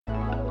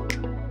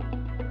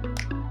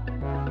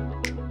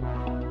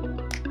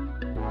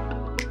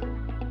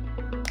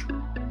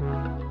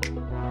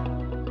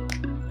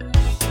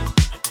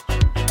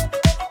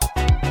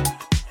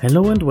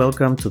Hello and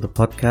welcome to the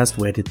podcast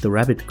Where Did the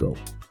Rabbit Go?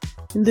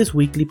 In this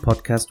weekly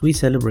podcast, we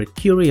celebrate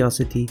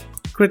curiosity,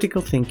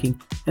 critical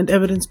thinking, and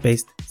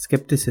evidence-based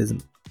skepticism.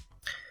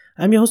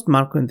 I'm your host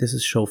Marco, and this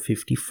is show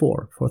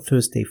 54 for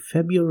Thursday,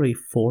 February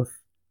 4th,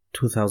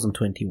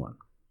 2021.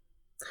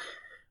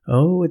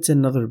 Oh, it's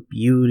another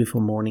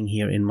beautiful morning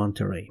here in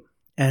Monterey,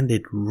 and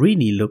it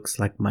really looks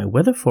like my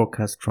weather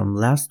forecast from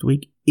last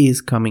week is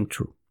coming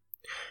true.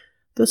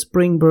 The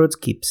spring birds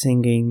keep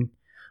singing.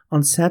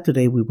 On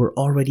Saturday we were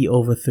already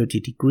over 30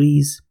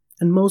 degrees,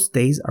 and most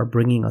days are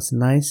bringing us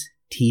nice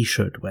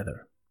t-shirt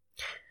weather.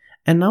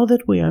 And now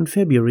that we are in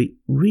February,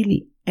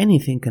 really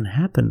anything can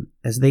happen,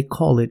 as they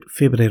call it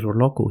Febrero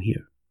Loco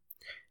here.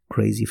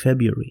 Crazy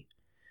February.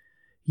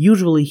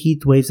 Usually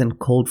heat waves and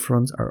cold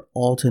fronts are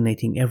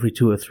alternating every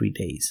 2 or 3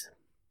 days.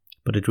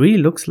 But it really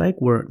looks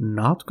like we're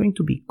not going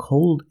to be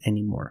cold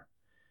anymore.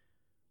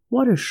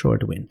 What a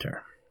short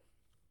winter.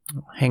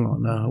 Oh, hang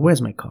on,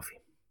 where's my coffee?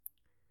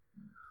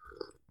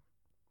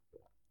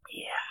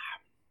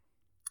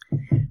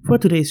 For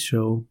today's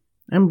show,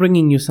 I'm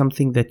bringing you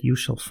something that you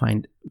shall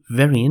find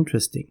very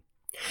interesting.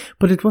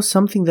 But it was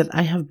something that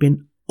I have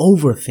been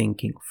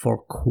overthinking for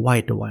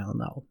quite a while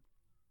now.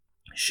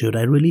 Should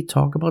I really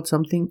talk about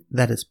something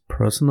that is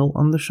personal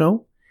on the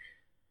show?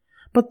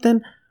 But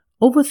then,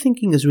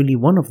 overthinking is really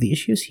one of the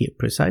issues here,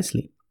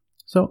 precisely.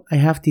 So I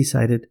have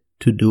decided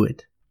to do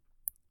it.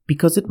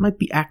 Because it might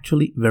be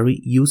actually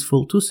very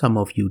useful to some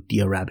of you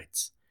dear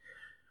rabbits.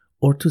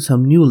 Or to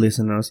some new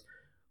listeners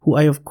who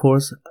I, of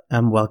course,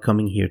 am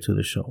welcoming here to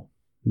the show.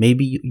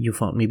 Maybe you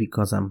found me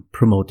because I'm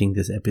promoting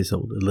this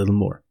episode a little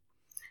more.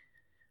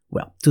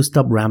 Well, to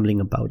stop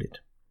rambling about it,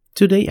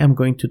 today I'm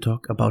going to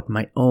talk about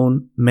my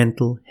own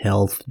mental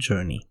health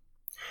journey.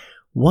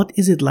 What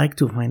is it like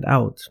to find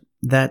out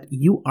that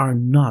you are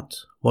not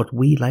what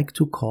we like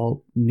to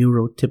call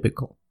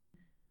neurotypical?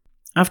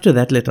 After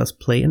that, let us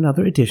play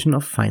another edition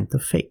of Find the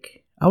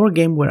Fake, our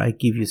game where I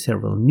give you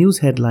several news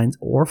headlines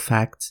or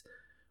facts,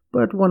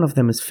 but one of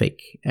them is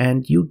fake,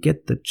 and you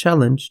get the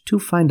challenge to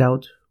find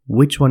out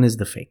which one is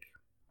the fake.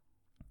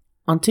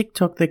 On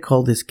TikTok they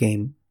call this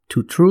game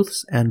 2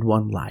 Truths and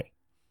 1 Lie,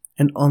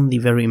 and on the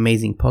very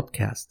amazing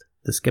podcast,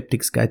 The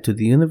Skeptic's Guide to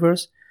the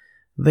Universe,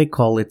 they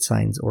call it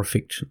Science or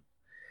Fiction.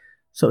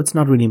 So it's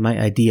not really my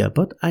idea,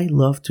 but I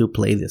love to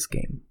play this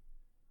game.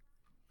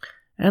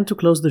 And to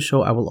close the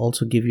show, I will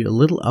also give you a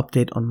little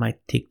update on my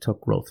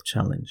TikTok growth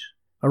challenge.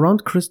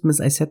 Around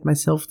Christmas, I set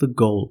myself the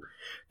goal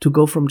to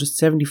go from just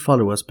 70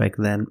 followers back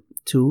then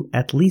to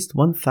at least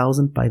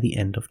 1,000 by the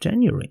end of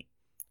January.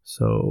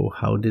 So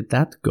how did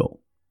that go?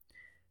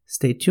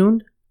 Stay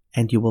tuned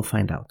and you will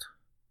find out.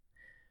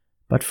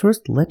 But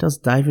first, let us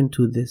dive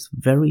into this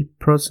very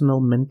personal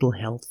mental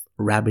health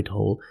rabbit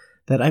hole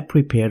that I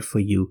prepared for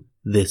you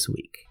this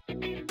week.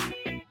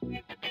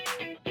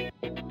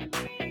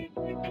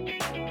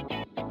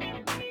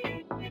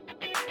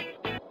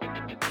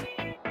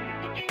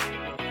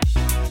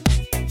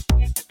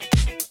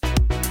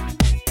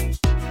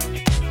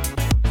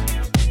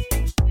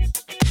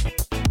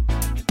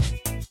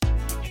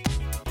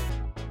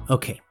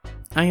 Okay,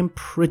 I am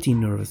pretty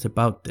nervous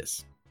about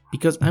this,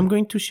 because I'm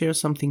going to share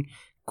something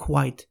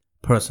quite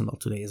personal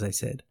today, as I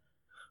said.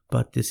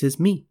 But this is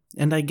me,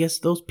 and I guess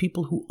those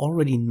people who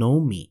already know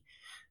me,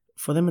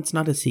 for them it's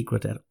not a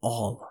secret at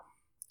all.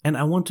 And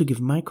I want to give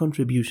my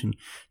contribution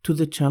to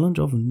the challenge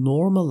of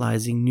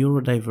normalizing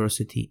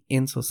neurodiversity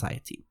in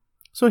society.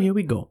 So here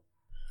we go.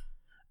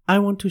 I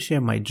want to share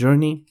my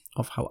journey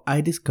of how I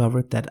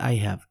discovered that I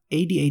have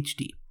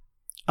ADHD,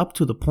 up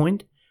to the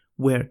point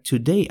where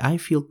today I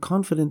feel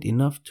confident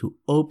enough to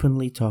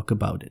openly talk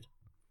about it.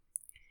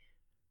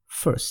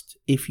 First,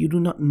 if you do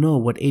not know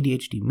what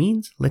ADHD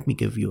means, let me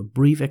give you a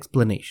brief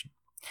explanation.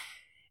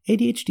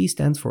 ADHD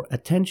stands for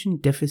Attention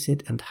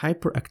Deficit and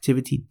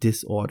Hyperactivity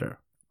Disorder,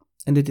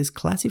 and it is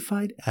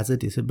classified as a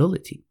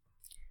disability.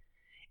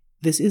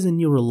 This is a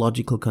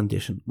neurological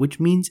condition, which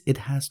means it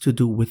has to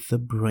do with the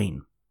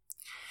brain.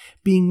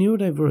 Being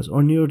neurodiverse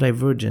or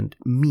neurodivergent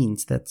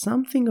means that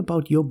something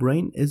about your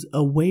brain is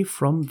away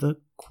from the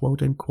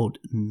quote-unquote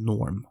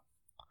norm.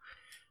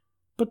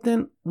 But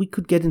then we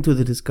could get into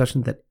the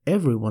discussion that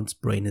everyone's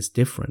brain is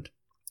different,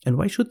 and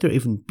why should there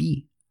even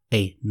be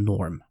a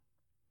norm?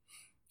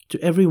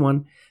 To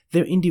everyone,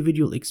 their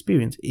individual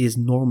experience is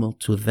normal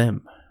to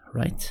them,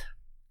 right?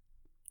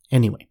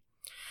 Anyway,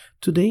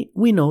 today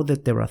we know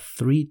that there are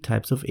 3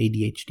 types of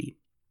ADHD.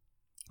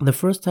 The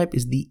first type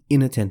is the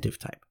inattentive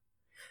type.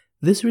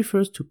 This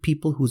refers to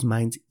people whose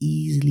minds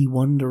easily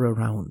wander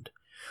around,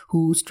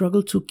 who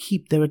struggle to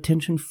keep their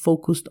attention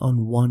focused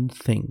on one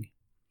thing.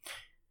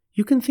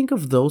 You can think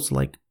of those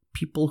like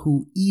people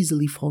who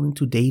easily fall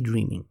into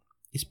daydreaming,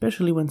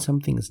 especially when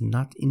something is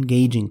not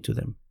engaging to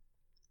them.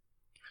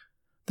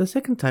 The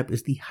second type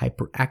is the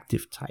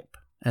hyperactive type,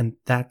 and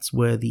that's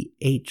where the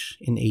H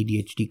in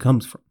ADHD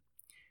comes from.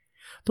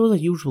 Those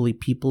are usually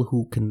people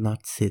who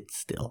cannot sit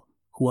still,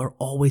 who are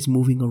always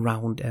moving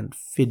around and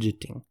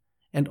fidgeting,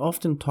 and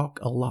often talk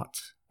a lot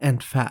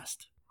and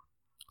fast.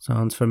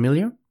 Sounds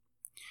familiar?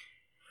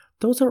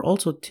 those are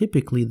also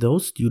typically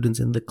those students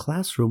in the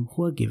classroom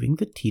who are giving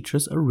the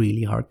teachers a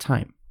really hard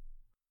time.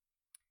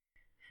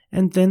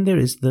 And then there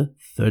is the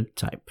third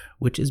type,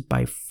 which is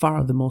by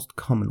far the most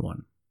common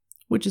one,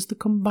 which is the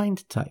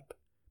combined type,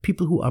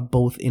 people who are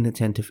both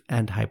inattentive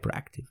and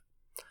hyperactive.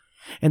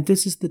 And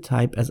this is the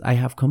type, as I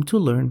have come to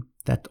learn,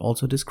 that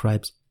also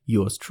describes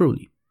yours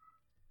truly.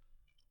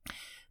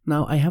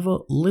 Now, I have a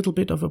little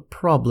bit of a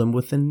problem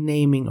with the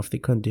naming of the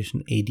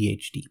condition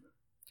ADHD.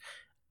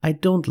 I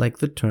don't like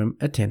the term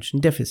attention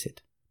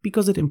deficit,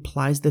 because it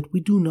implies that we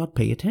do not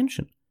pay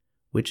attention,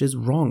 which is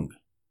wrong.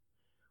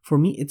 For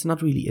me, it's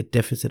not really a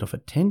deficit of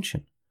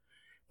attention,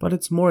 but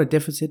it's more a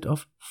deficit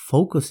of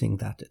focusing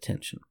that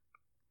attention.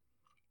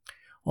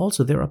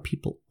 Also, there are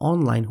people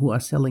online who are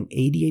selling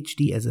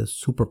ADHD as a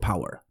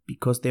superpower,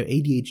 because their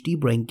ADHD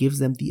brain gives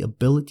them the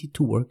ability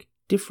to work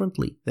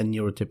differently than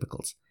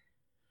neurotypicals.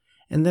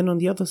 And then on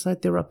the other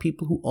side, there are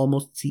people who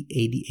almost see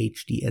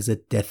ADHD as a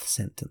death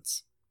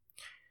sentence.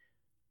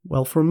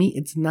 Well, for me,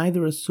 it's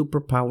neither a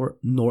superpower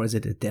nor is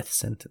it a death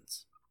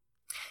sentence.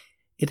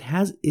 It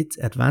has its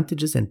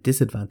advantages and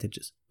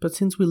disadvantages, but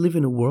since we live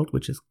in a world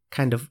which is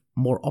kind of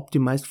more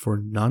optimized for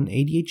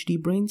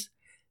non-ADHD brains,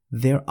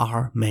 there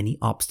are many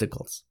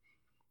obstacles.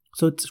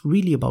 So it's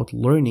really about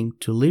learning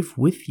to live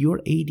with your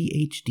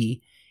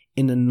ADHD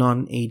in a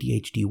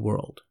non-ADHD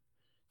world,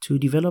 to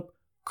develop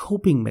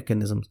coping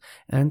mechanisms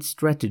and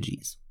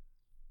strategies.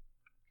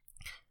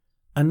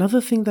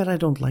 Another thing that I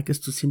don't like is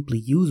to simply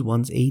use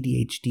one's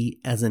ADHD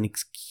as an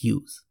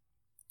excuse.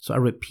 So I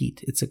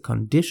repeat, it's a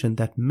condition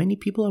that many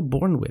people are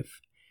born with.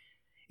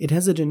 It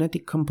has a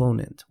genetic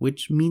component,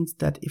 which means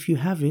that if you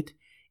have it,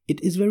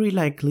 it is very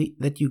likely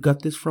that you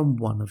got this from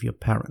one of your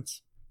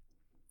parents.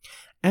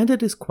 And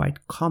it is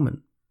quite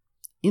common.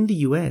 In the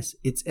US,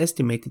 it's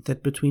estimated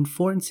that between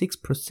 4 and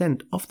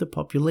 6% of the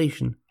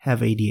population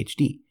have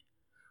ADHD.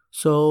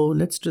 So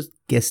let's just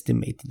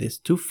guesstimate this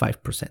to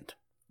 5%.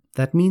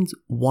 That means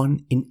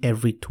 1 in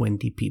every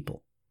 20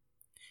 people.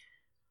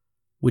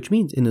 Which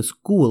means in a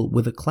school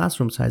with a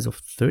classroom size of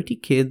 30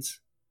 kids,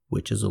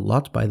 which is a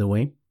lot by the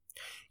way,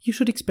 you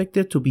should expect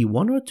there to be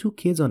 1 or 2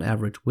 kids on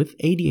average with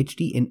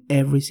ADHD in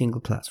every single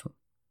classroom.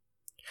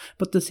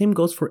 But the same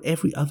goes for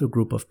every other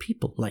group of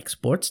people, like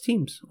sports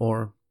teams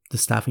or the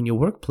staff in your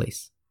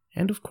workplace,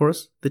 and of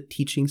course the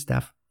teaching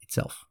staff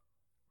itself.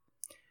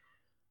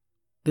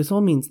 This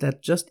all means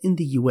that just in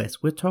the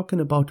US, we're talking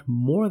about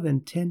more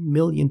than 10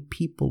 million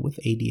people with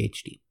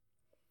ADHD.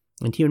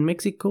 And here in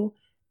Mexico,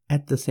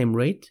 at the same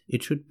rate,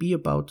 it should be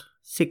about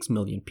 6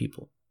 million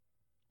people.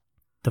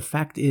 The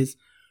fact is,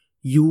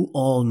 you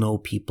all know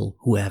people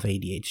who have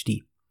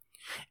ADHD.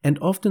 And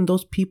often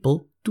those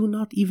people do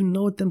not even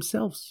know it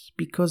themselves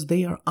because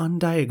they are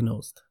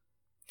undiagnosed.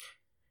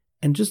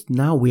 And just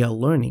now we are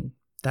learning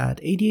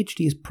that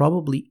ADHD is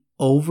probably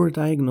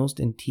overdiagnosed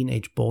in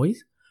teenage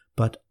boys,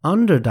 but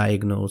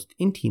underdiagnosed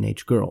in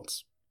teenage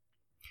girls.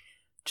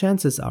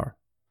 Chances are,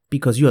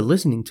 because you are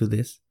listening to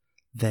this,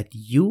 that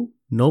you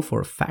know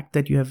for a fact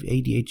that you have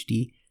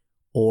ADHD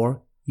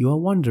or you are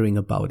wondering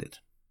about it.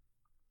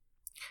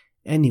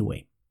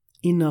 Anyway,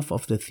 enough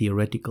of the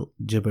theoretical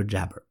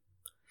jibber-jabber.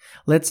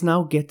 Let's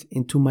now get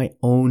into my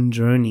own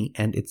journey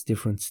and its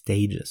different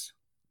stages.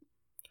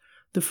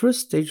 The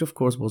first stage, of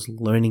course, was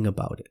learning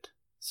about it.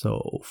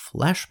 So,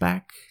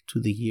 flashback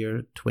to the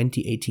year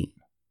 2018.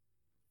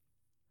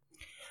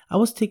 I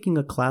was taking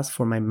a class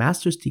for my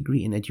master's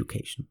degree in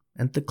education,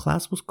 and the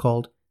class was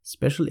called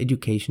Special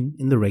Education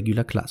in the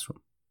Regular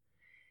Classroom.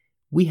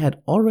 We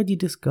had already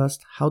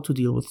discussed how to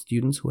deal with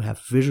students who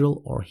have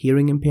visual or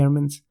hearing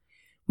impairments,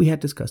 we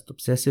had discussed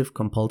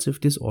obsessive-compulsive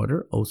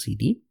disorder,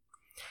 OCD,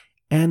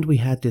 and we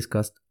had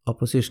discussed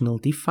oppositional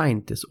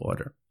defiant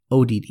disorder,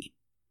 ODD.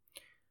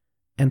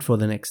 And for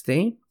the next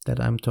day,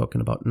 that I'm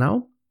talking about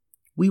now,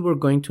 we were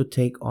going to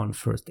take on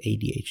first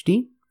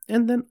ADHD,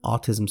 and then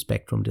autism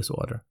spectrum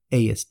disorder,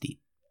 ASD.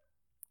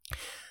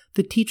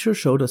 The teacher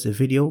showed us a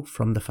video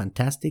from the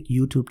fantastic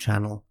YouTube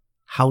channel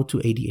How to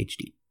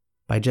ADHD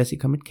by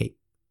Jessica McCabe.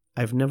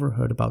 I've never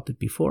heard about it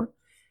before.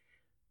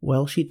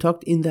 Well, she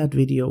talked in that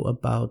video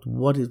about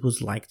what it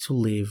was like to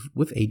live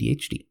with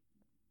ADHD.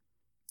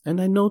 And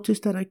I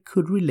noticed that I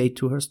could relate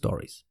to her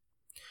stories.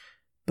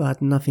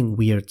 But nothing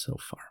weird so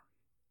far.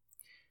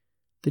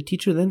 The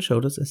teacher then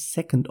showed us a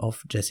second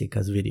of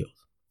Jessica's videos.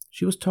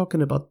 She was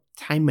talking about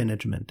time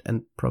management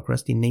and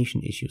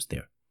procrastination issues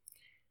there.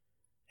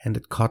 And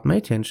it caught my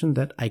attention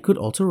that I could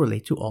also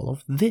relate to all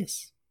of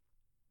this.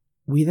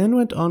 We then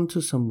went on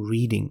to some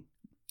reading,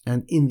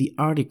 and in the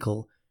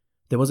article,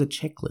 there was a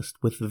checklist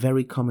with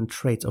very common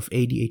traits of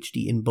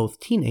ADHD in both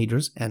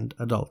teenagers and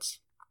adults.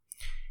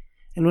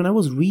 And when I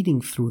was reading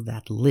through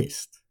that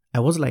list, I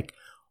was like,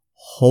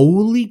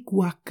 holy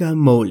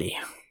guacamole!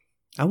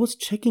 I was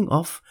checking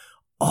off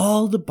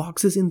all the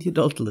boxes in the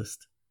adult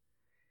list.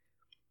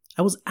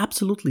 I was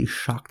absolutely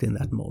shocked in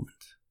that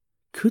moment.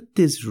 Could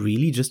this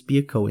really just be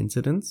a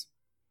coincidence?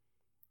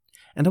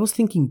 And I was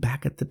thinking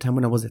back at the time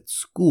when I was at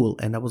school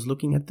and I was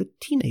looking at the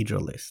teenager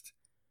list.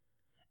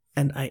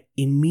 And I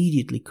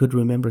immediately could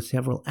remember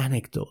several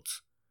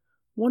anecdotes.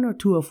 one or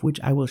two of which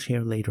I will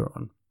share later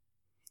on.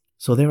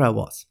 So there I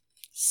was,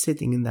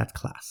 sitting in that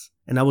class,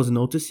 and I was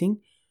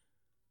noticing,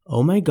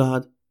 oh my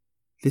God,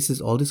 this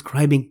is all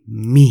describing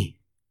me.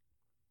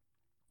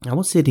 I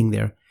was sitting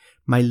there,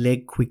 my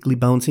leg quickly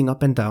bouncing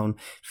up and down,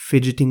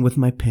 fidgeting with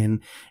my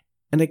pen,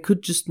 and I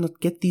could just not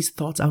get these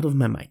thoughts out of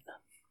my mind.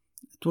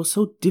 It was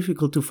so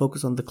difficult to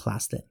focus on the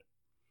class then.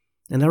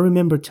 And I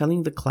remember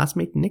telling the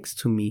classmate next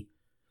to me,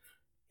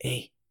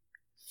 hey,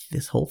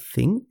 this whole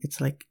thing,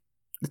 it's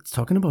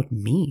talking about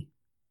me.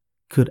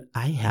 Could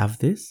I have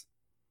this?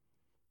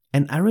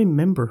 And I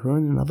remember her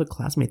and another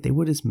classmate, they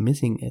were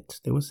dismissing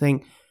it. They were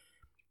saying,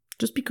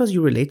 just because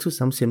you relate to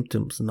some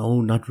symptoms,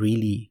 no, not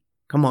really.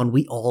 Come on,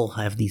 we all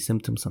have these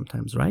symptoms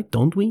sometimes, right?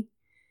 Don't we?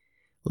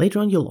 Later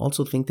on, you'll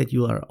also think that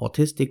you are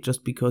autistic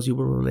just because you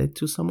will relate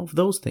to some of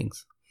those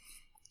things.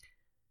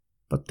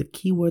 But the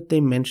key word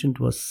they mentioned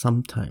was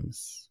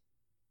sometimes.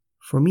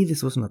 For me,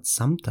 this was not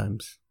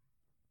sometimes.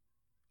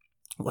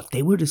 What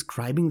they were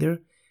describing there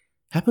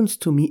happens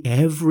to me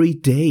every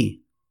day.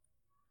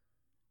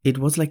 It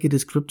was like a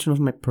description of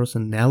my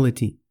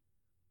personality.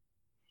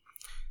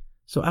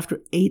 So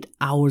after 8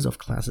 hours of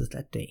classes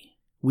that day,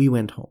 we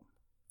went home.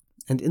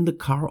 And in the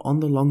car on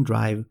the long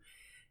drive,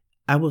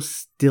 I was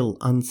still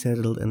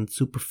unsettled and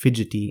super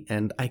fidgety,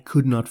 and I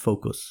could not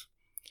focus.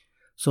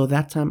 So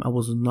that time I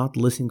was not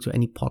listening to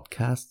any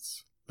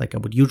podcasts like I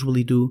would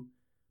usually do,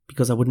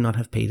 because I would not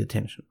have paid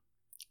attention.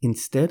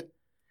 Instead,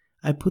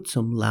 I put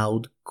some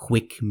loud,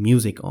 quick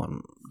music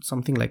on,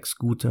 something like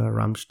Scooter,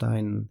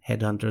 Rammstein,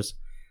 Headhunters,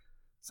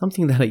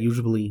 something that I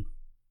usually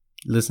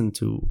listen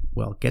to,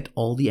 get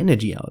all the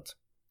energy out.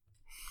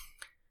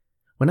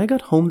 When I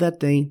got home that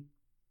day,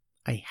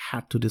 I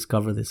had to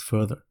discover this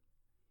further.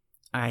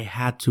 I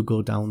had to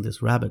go down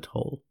this rabbit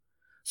hole.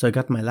 So I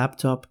got my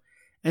laptop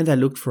and I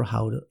looked for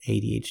How to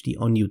ADHD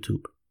on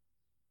YouTube.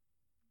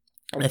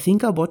 And I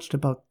think I watched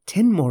about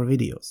 10 more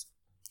videos.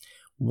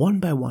 One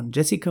by one,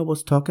 Jessica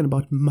was talking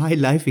about my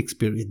life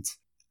experience.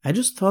 I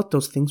just thought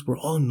those things were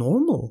all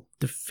normal.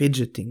 The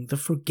fidgeting, the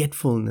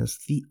forgetfulness,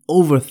 the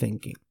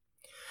overthinking.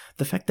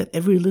 The fact that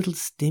every little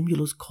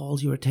stimulus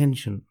calls your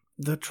attention.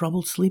 The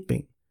trouble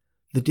sleeping.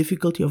 The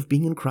difficulty of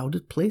being in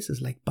crowded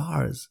places like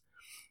bars.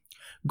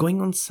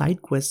 Going on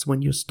side quests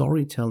when you're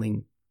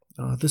storytelling.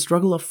 The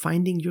struggle of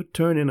finding your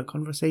turn in a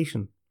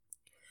conversation.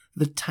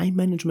 The time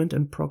management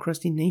and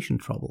procrastination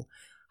trouble.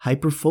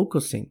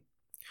 Hyper-focusing.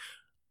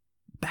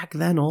 Back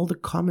then, all the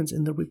comments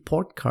in the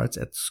report cards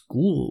at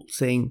school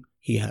saying,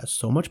 he has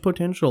so much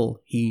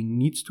potential, he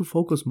needs to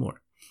focus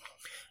more.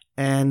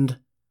 And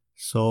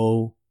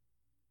so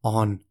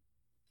on.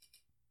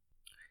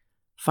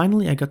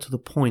 Finally, I got to the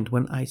point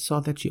when I saw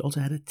that she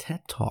also had a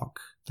TED Talk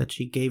that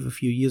she gave a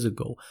few years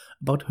ago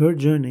about her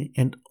journey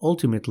and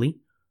ultimately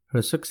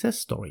her success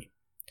story.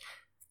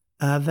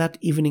 That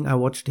evening, I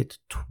watched it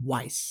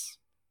twice.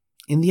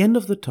 In the end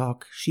of the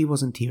talk, she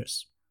was in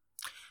tears.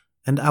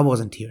 And I was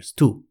in tears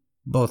too,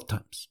 both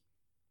times.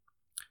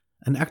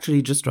 And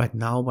actually, just right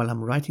now, while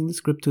I'm writing the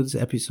script to this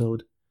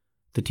episode,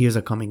 the tears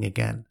are coming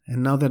again.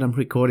 And now that I'm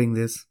recording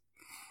this,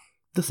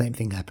 the same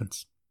thing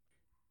happens.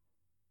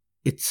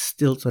 It's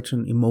still such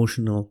an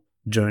emotional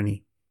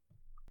journey.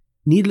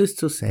 Needless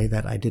to say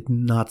that I did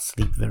not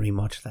sleep very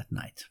much that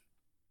night.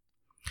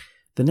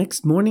 The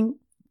next morning,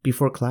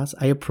 before class,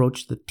 I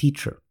approached the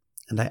teacher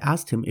and I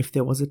asked him if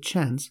there was a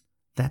chance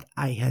that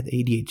I had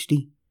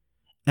ADHD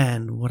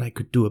and what I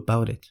could do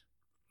about it.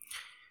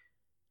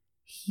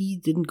 He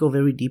didn't go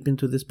very deep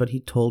into this, but he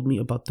told me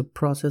about the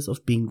process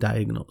of being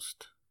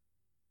diagnosed.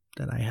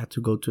 That I had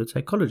to go to a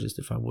psychologist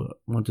if I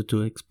wanted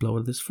to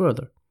explore this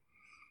further.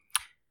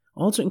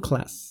 Also in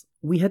class,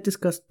 we had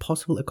discussed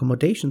possible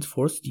accommodations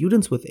for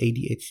students with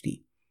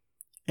ADHD.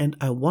 And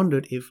I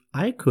wondered if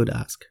I could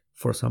ask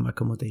for some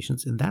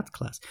accommodations in that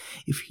class,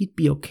 if he'd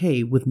be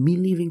okay with me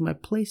leaving my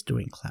place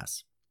during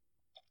class.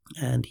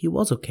 And he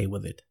was okay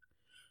with it.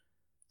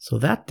 So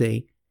that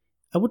day,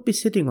 I would be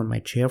sitting on my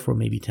chair for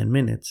maybe 10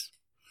 minutes.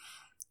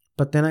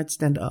 But then I'd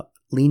stand up,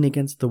 lean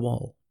against the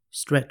wall,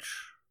 stretch,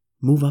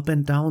 move up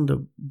and down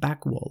the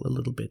back wall a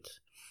little bit.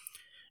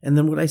 And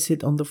then would I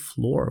sit on the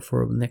floor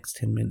for the next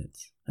 10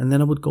 minutes. And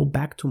then I would go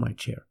back to my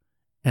chair,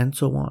 and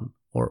so on,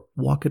 or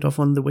walk it off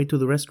on the way to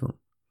the restroom.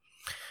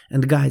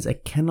 And guys, I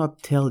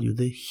cannot tell you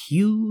the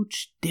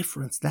huge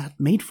difference that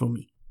made for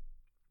me.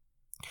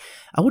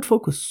 I would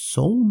focus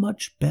so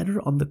much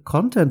better on the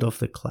content of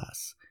the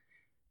class.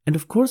 And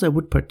of course I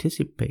would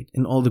participate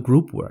in all the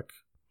group work.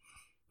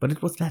 But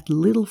it was that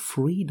little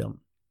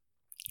freedom,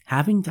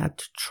 having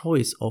that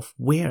choice of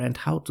where and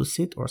how to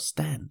sit or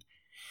stand,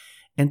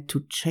 and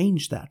to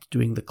change that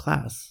during the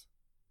class,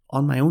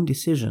 on my own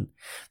decision,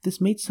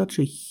 this made such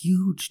a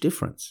huge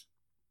difference.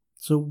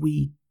 So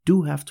we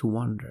do have to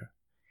wonder,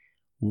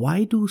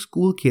 why do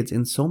school kids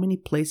in so many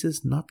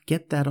places not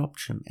get that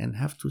option and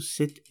have to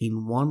sit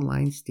in one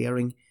line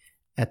staring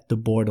at the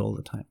board all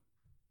the time?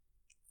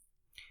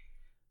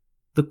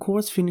 The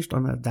course finished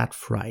on that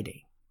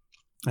Friday.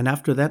 And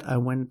after that, I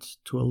went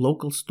to a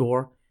local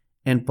store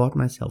and bought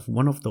myself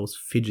one of those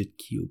fidget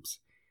cubes,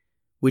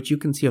 which you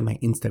can see on my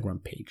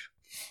Instagram page.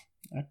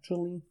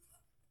 Actually,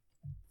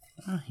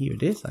 here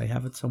it is. I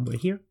have it somewhere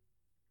here.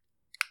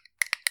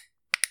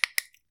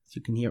 As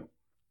you can hear.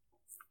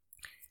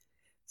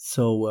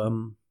 So,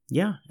 and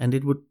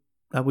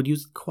I would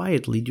use it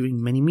quietly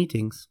during many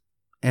meetings.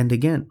 And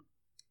again,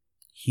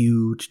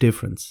 huge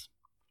difference.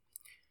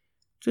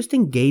 Just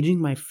engaging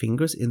my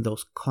fingers in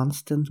those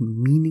constant,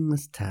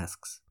 meaningless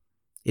tasks.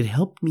 It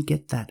helped me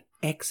get that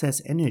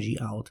excess energy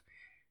out,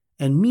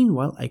 and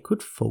meanwhile I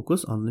could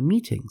focus on the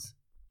meetings.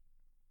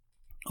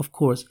 Of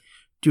course,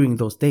 during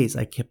those days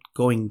I kept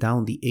going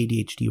down the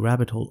ADHD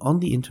rabbit hole on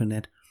the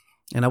internet,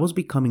 and I was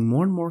becoming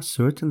more and more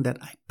certain that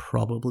I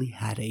probably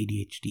had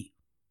ADHD.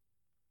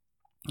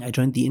 I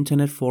joined the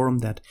internet forum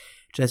that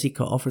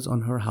Jessica offers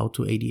on her How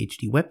to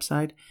ADHD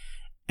website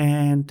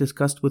and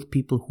discussed with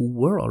people who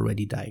were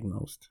already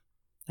diagnosed,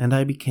 and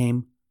I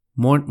became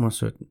more and more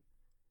certain.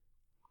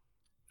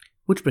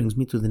 Which brings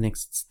me to the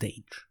next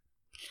stage.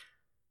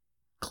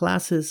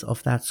 Classes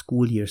of that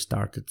school year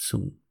started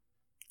soon,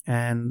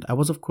 and I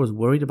was of course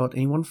worried about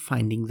anyone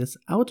finding this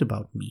out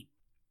about me.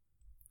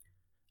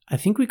 I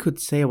think we could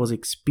say I was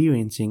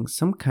experiencing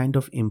some kind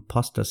of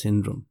imposter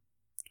syndrome.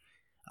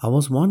 I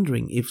was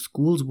wondering if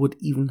schools would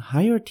even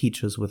hire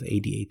teachers with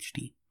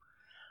ADHD.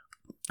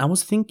 I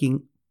was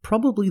thinking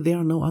probably there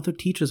are no other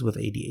teachers with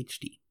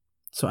ADHD,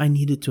 so I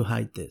needed to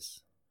hide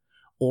this.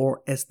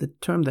 Or as the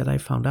term that I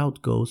found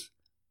out goes,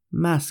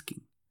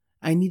 masking.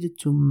 I needed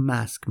to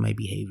mask my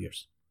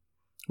behaviors,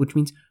 which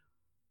means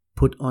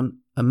put on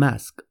a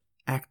mask,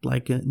 act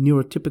like a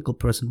neurotypical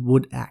person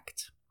would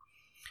act.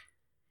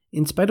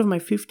 In spite of my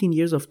 15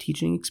 years of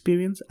teaching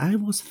experience, I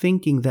was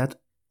thinking that,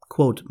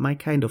 quote, my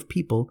kind of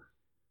people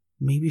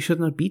maybe should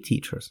not be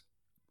teachers.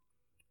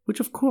 Which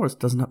of course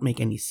does not make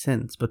any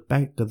sense, but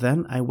back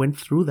then I went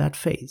through that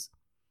phase.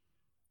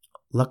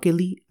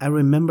 Luckily, I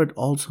remembered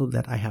also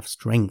that I have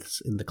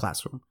strengths in the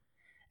classroom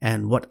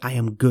and what I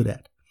am good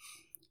at,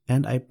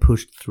 and I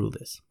pushed through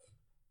this.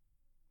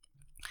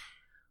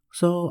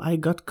 So I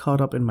got caught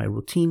up in my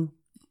routine,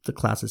 the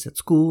classes at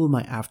school,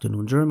 my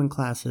afternoon German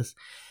classes,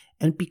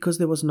 and because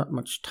there was not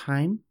much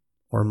time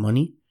or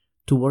money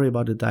to worry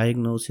about a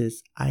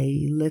diagnosis,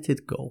 I let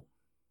it go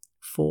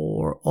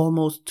for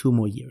almost 2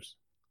 more years.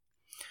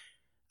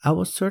 I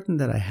was certain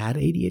that I had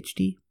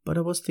ADHD, but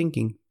I was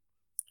thinking,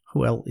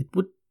 well, it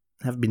would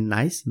have been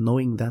nice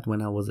knowing that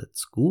when I was at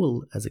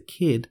school as a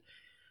kid,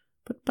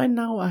 but by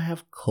now I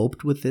have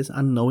coped with this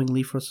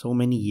unknowingly for so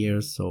many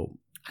years, so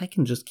I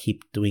can just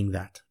keep doing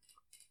that.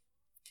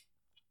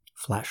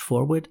 Flash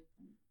forward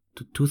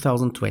to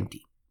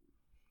 2020,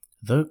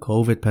 the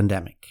COVID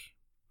pandemic,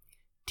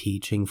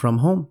 teaching from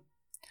home.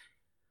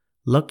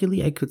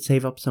 Luckily, I could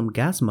save up some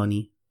gas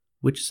money,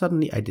 which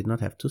suddenly I did not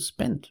have to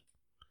spend.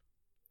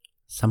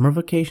 Summer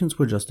vacations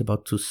were just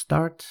about to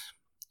start,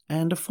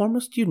 and a former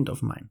student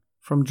of mine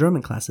from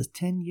German classes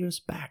 10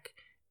 years back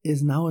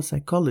is now a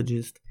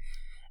psychologist,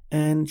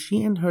 and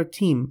she and her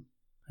team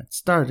had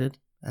started,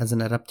 as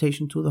an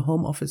adaptation to the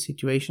home office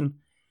situation,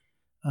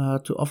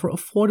 to offer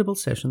affordable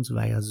sessions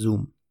via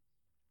Zoom.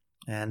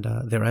 And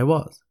there I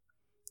was.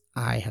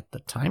 I had the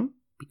time,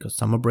 because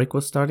summer break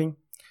was starting.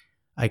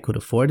 I could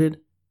afford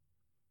it.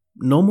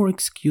 No more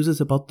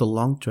excuses about the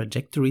long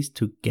trajectories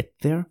to get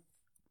there.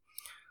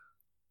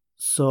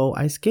 So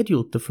I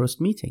scheduled the first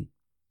meeting.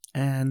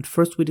 And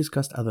first we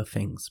discussed other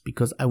things,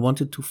 because I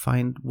wanted to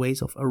find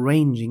ways of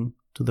arranging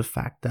to the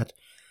fact that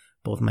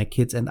both my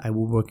kids and I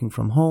were working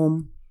from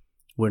home,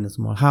 we're in a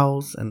small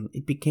house, and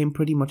it became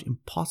pretty much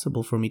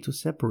impossible for me to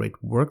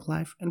separate work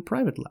life and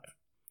private life.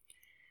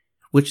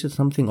 Which is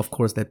something, of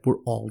course, that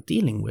we're all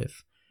dealing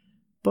with.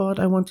 But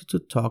I wanted to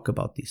talk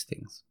about these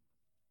things.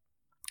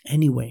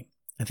 Anyway,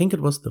 I think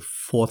it was the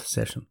 4th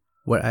session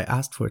where I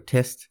asked for a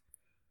test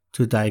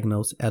to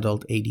diagnose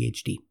adult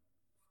ADHD.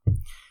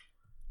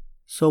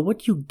 So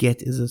what you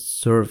get is a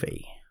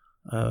survey,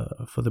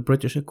 for the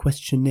British a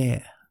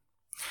questionnaire,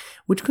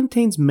 which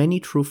contains many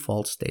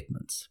true-false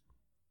statements,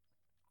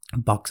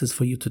 boxes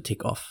for you to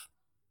tick off.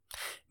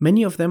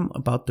 Many of them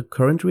about the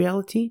current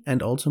reality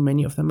and also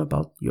many of them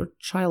about your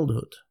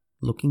childhood,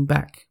 looking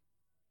back.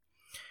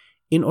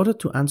 In order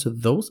to answer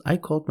those, I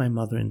called my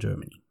mother in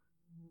Germany.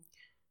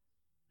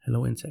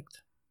 Hello,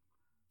 insect.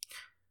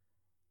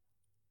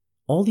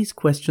 All these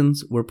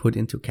questions were put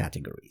into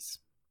categories.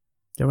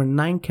 There were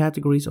 9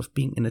 categories of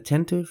being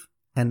inattentive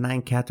and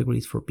 9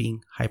 categories for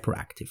being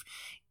hyperactive,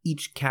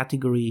 each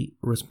category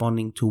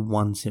responding to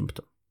one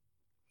symptom.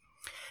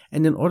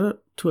 And in order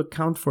to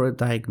account for a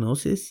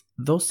diagnosis,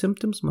 those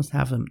symptoms must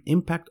have an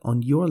impact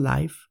on your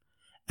life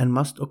and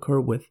must occur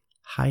with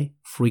high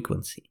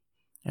frequency.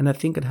 And I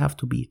think it have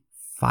to be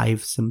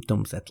 5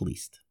 symptoms at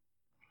least.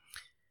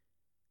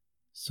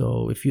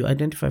 So if you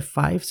identify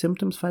 5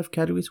 symptoms, 5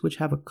 categories which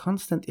have a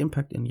constant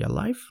impact in your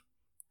life,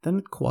 then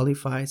it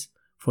qualifies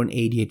for an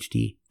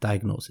ADHD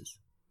diagnosis.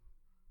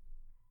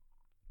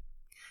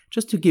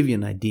 Just to give you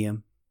an idea,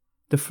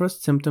 the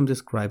first symptom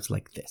describes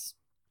like this.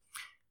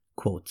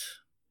 Quote,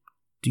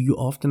 do you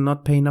often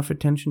not pay enough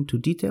attention to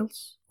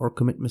details or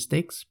commit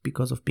mistakes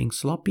because of being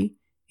sloppy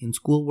in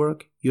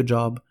schoolwork, your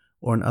job,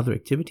 or in other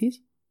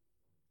activities?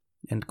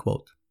 End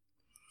quote.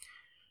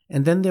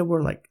 And then there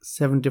were like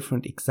 7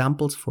 different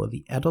examples for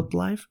the adult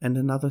life and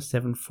another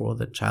 7 for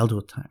the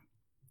childhood time.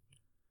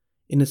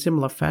 In a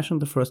similar fashion,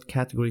 the first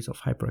categories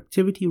of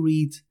hyperactivity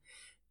reads,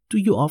 do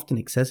you often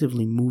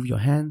excessively move your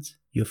hands,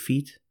 your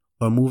feet,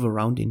 or move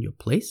around in your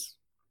place?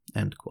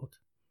 End quote.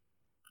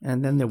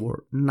 And then there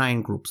were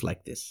 9 groups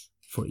like this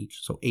for each,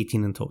 so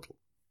 18 in total.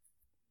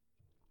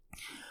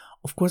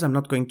 Of course, I'm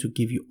not going to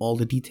give you all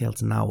the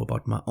details now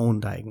about my own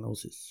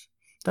diagnosis.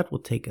 That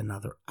would take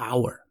another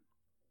hour.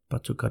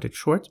 But to cut it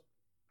short,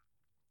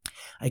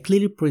 I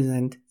clearly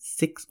present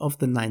 6 of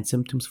the 9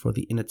 symptoms for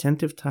the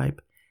inattentive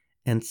type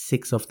and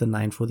 6 of the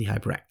 9 for the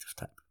hyperactive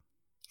type.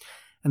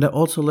 And I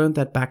also learned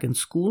that back in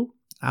school,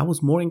 I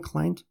was more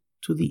inclined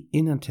to the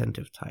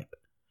inattentive type.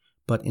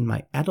 But in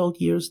my adult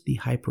years, the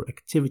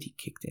hyperactivity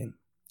kicked in,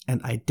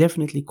 and I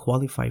definitely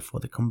qualify for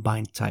the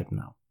combined type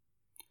now.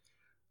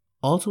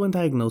 Also, in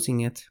diagnosing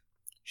it,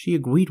 she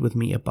agreed with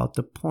me about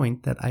the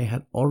point that I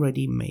had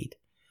already made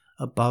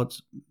about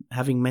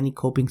having many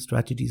coping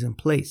strategies in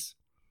place.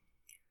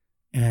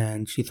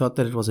 And she thought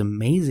that it was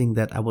amazing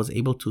that I was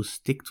able to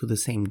stick to the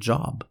same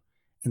job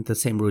and the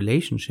same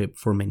relationship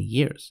for many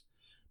years,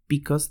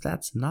 because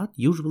that's not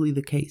usually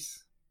the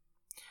case.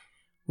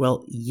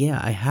 Well,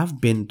 yeah, I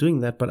have been doing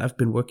that, but I've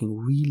been working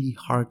really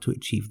hard to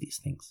achieve these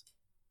things.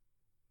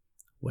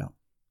 Well,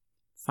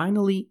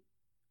 finally,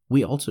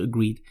 we also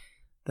agreed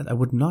that I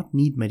would not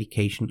need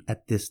medication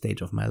at this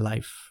stage of my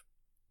life,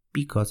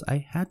 because I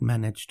had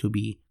managed to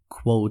be,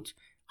 quote,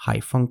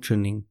 high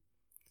functioning,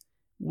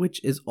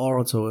 which is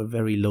also a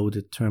very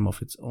loaded term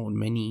of its own.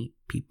 Many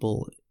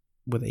people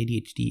with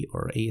ADHD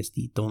or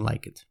ASD don't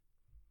like it.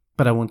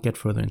 But I won't get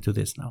further into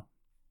this now.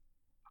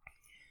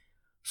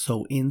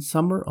 So in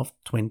summer of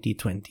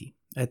 2020,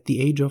 at the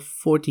age of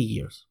 40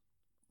 years,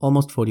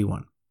 almost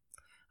 41,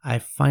 I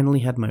finally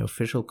had my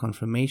official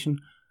confirmation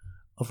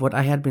of what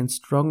I had been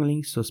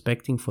strongly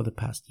suspecting for the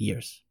past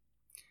years,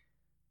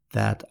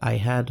 that I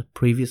had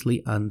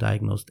previously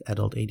undiagnosed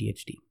adult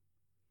ADHD.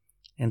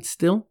 And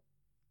still,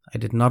 I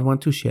did not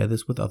want to share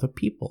this with other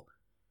people,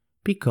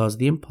 because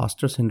the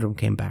imposter syndrome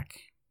came back.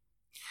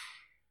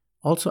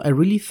 Also, I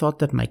really thought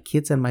that my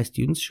kids and my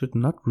students should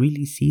not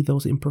really see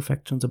those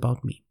imperfections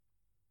about me.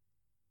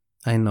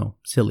 I know,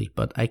 silly,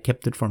 but I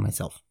kept it for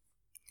myself.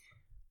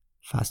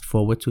 Fast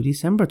forward to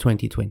December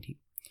 2020,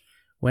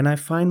 when I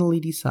finally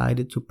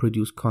decided to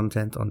produce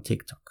content on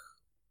TikTok.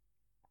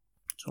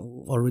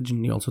 So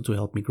originally also to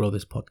help me grow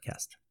this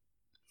podcast.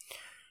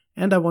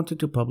 And I wanted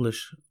to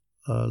publish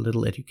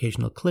little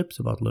educational clips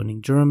about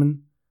learning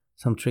German,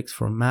 some tricks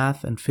for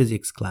math and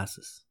physics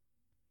classes.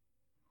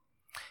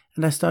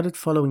 And I started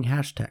following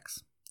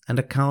hashtags and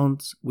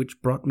accounts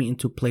which brought me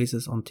into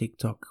places on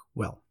TikTok.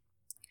 Well,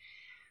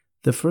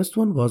 the first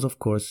one was, of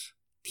course,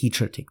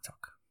 Teacher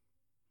TikTok.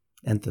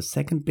 And the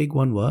second big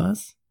one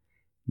was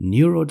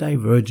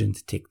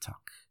Neurodivergent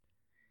TikTok.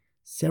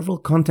 Several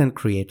content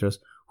creators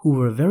who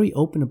were very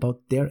open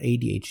about their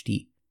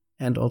ADHD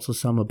and also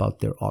some about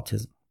their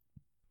autism.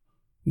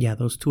 Yeah,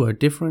 those two are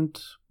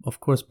different, of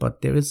course,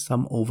 but there is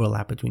some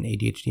overlap between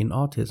ADHD and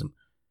autism.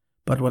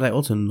 But what I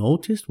also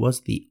noticed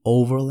was the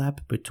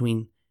overlap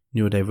between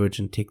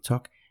Neurodivergent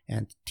TikTok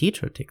and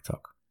Teacher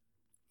TikTok.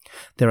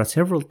 There are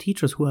several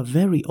teachers who are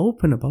very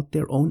open about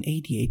their own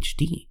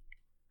ADHD.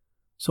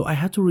 So I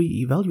had to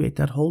reevaluate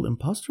that whole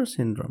imposter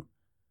syndrome.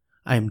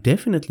 I am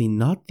definitely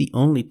not the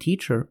only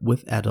teacher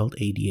with adult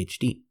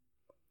ADHD.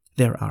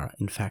 There are,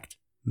 in fact,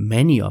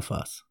 many of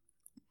us.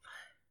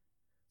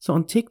 So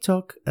on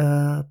TikTok,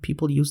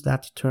 people use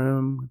that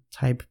term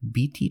type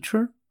B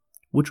teacher,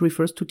 which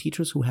refers to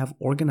teachers who have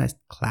organized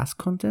class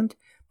content,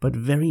 but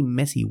very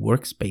messy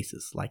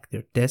workspaces like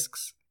their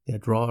desks, their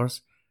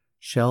drawers,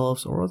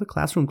 shelves, or the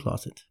classroom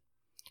closet.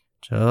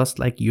 Just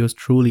like yours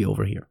truly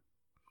over here.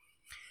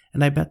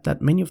 And I bet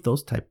that many of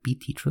those type B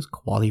teachers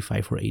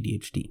qualify for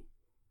ADHD.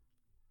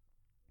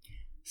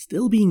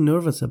 Still being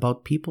nervous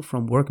about people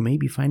from work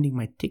maybe finding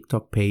my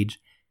TikTok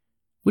page,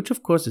 which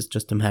of course is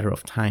just a matter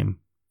of time,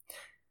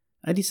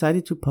 I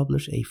decided to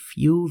publish a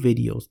few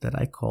videos that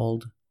I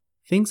called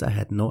Things I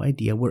Had No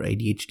Idea Were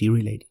ADHD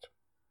Related.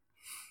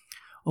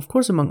 Of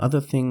course, among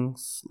other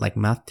things like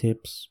math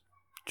tips,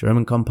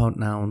 German compound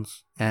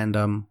nouns, and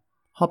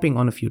hopping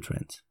on a few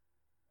trends.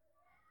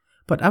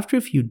 But after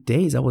a few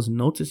days, I was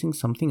noticing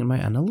something in my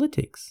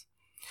analytics.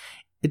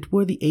 It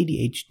were the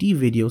ADHD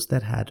videos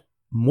that had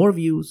more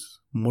views,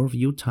 more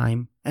view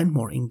time, and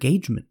more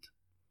engagement.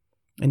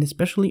 And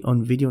especially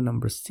on video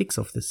number 6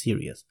 of the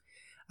series,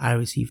 I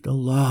received a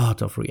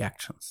lot of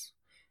reactions.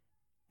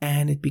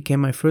 And it became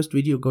my first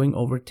video going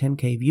over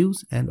 10k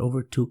views and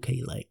over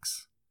 2k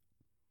likes.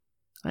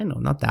 I know,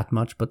 not that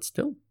much, but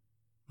still,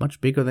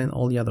 much bigger than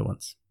all the other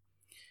ones.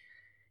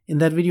 In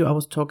that video, I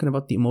was talking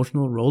about the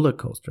emotional roller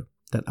coaster,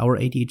 that our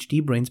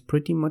ADHD brains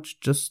pretty much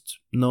just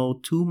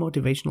know 2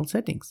 motivational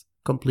settings,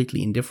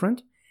 completely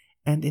indifferent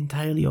and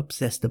entirely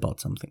obsessed about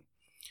something,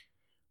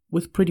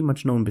 with pretty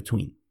much no in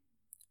between.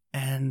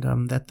 And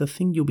that the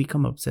thing you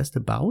become obsessed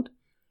about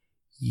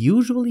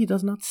usually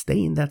does not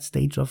stay in that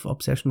stage of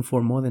obsession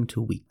for more than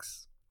 2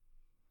 weeks.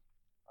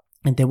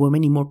 And there were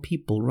many more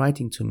people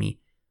writing to me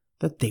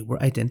that they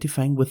were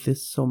identifying with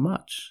this so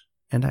much.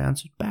 And I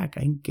answered back,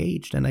 I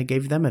engaged, and I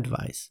gave them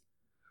advice.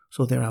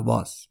 So there I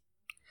was.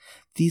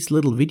 These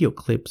little video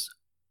clips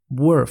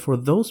were for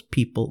those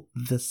people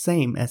the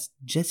same as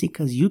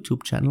Jessica's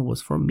YouTube channel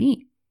was for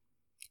me.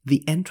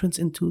 The entrance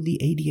into the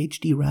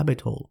ADHD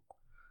rabbit hole.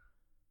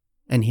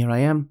 And here I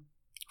am,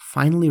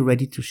 finally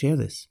ready to share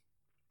this.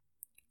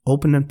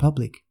 Open and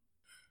public.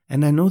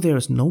 And I know there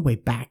is no way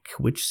back,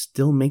 which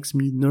still makes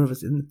me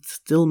nervous and it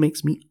still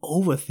makes me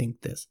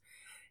overthink this.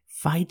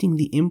 Fighting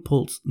the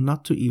impulse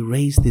not to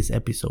erase this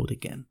episode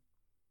again.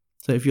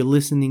 So if you're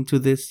listening to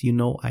this, you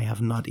know I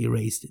have not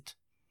erased it.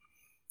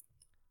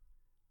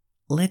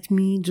 Let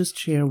me just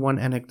share one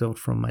anecdote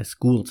from my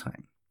school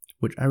time,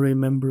 which I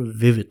remember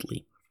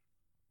vividly.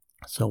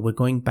 So we're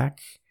going back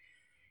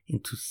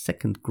into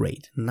 2nd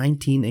grade,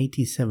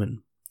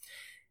 1987.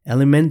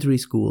 Elementary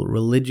school,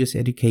 religious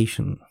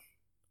education,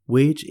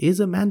 which is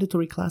a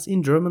mandatory class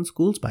in German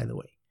schools, by the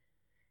way.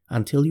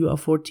 Until you are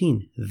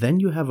 14, then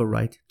you have a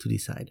right to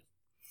decide.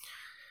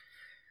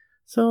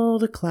 So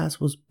the class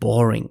was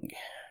boring.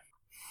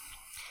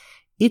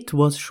 It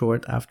was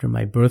short after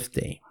my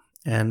birthday,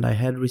 and I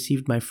had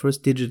received my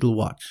first digital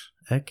watch,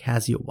 a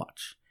Casio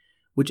watch,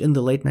 which in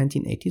the late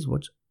 1980s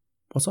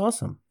was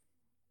awesome.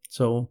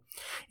 So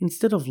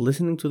instead of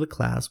listening to the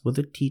class with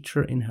a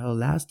teacher in her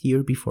last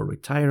year before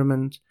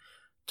retirement,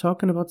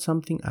 talking about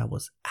something I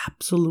was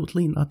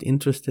absolutely not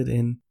interested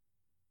in,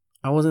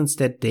 I was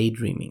instead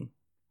daydreaming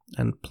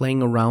and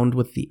playing around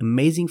with the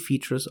amazing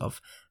features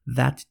of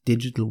that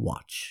digital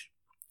watch.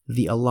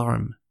 The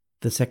alarm,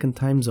 the 2nd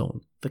time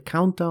zone, the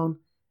countdown,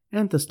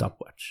 and the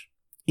stopwatch,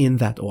 in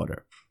that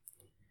order.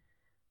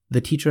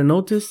 The teacher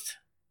noticed,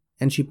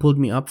 and she pulled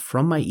me up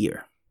from my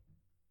ear.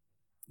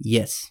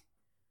 Yes.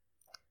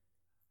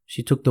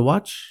 She took the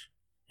watch,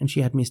 and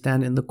she had me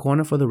stand in the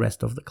corner for the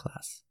rest of the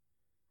class.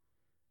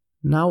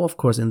 Now, of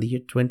course, in the year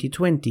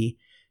 2020,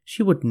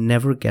 she would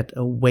never get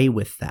away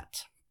with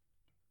that.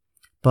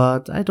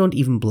 But I don't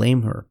even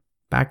blame her.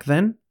 Back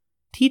then,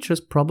 teachers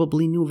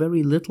probably knew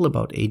very little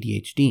about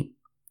ADHD.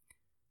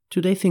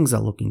 Today, things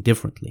are looking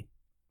differently.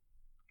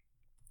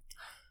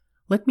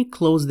 Let me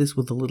close this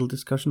with a little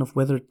discussion of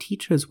whether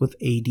teachers with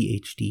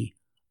ADHD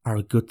are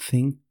a good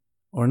thing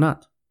or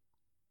not.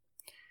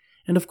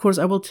 And of course,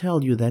 I will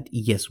tell you that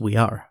yes, we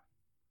are.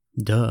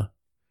 Duh.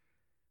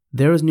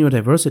 There is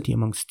neurodiversity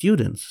among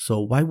students, so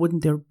why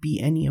wouldn't there be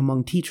any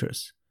among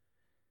teachers?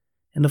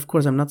 And of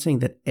course, I'm not saying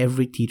that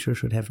every teacher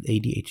should have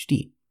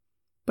ADHD.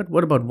 But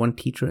what about one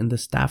teacher in the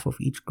staff of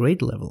each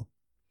grade level?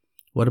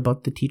 What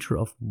about the teacher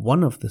of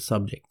one of the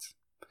subjects?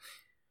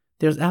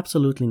 There's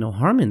absolutely no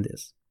harm in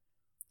this.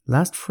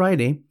 Last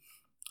Friday,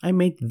 I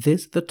made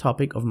this the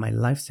topic of my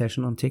live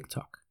session on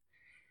TikTok.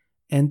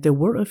 And there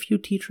were a few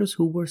teachers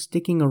who were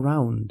sticking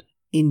around,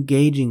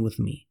 engaging with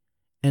me,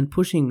 and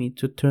pushing me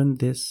to turn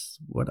this,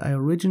 what I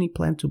originally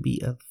planned to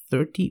be a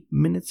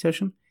 30-minute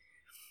session,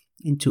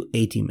 into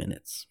 80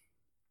 minutes.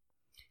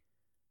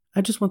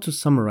 I just want to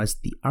summarize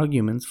the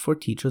arguments for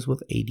teachers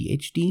with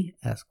ADHD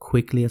as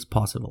quickly as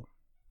possible.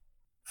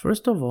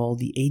 First of all,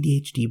 the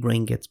ADHD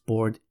brain gets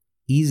bored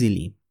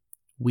easily.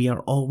 We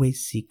are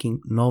always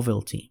seeking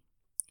novelty.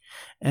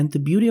 And the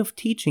beauty of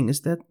teaching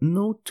is that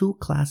no two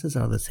classes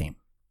are the same.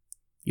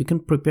 You can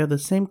prepare the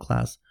same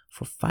class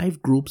for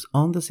 5 groups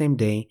on the same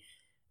day,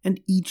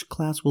 and each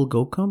class will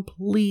go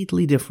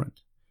completely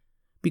different.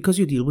 Because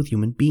you deal with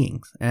human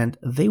beings, and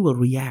they will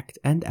react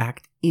and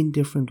act in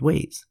different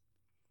ways.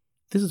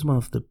 This is one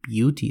of the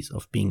beauties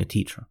of being a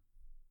teacher.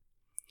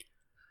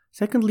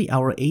 Secondly,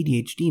 our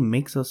ADHD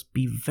makes us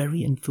be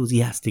very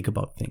enthusiastic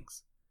about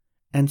things.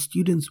 And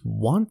students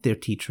want their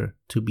teacher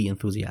to be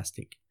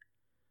enthusiastic.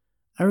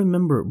 I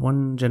remember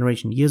one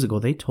generation years ago,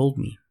 they told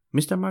me,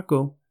 Mr.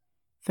 Marco,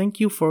 thank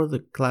you for the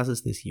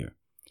classes this year.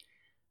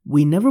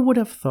 We never would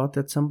have thought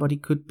that somebody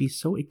could be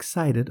so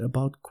excited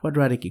about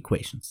quadratic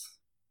equations.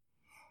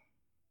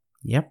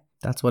 Yep,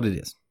 that's what it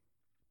is.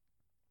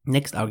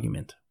 Next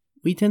argument.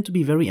 We tend to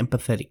be very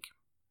empathetic.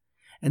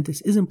 And this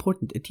is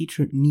important. A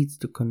teacher needs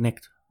to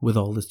connect with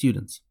all the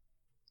students.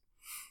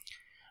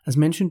 As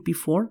mentioned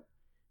before,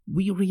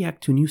 we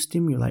react to new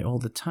stimuli all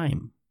the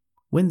time.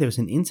 When there's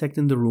an insect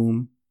in the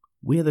room,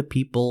 we're the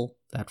people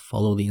that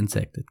follow the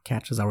insect. It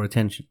catches our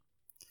attention.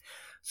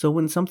 So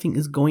when something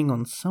is going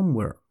on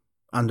somewhere,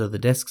 under the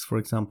desks for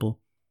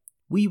example,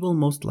 we will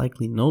most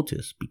likely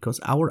notice because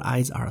our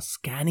eyes are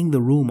scanning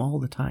the room all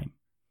the time.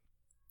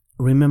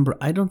 Remember,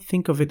 I don't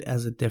think of it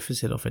as a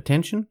deficit of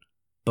attention,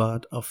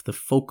 but of the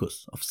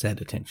focus of said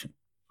attention,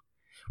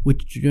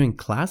 which during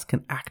class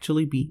can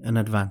actually be an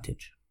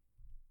advantage.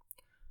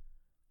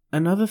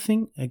 Another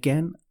thing,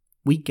 again,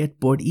 we get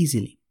bored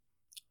easily.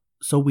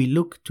 So we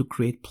look to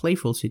create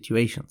playful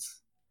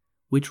situations,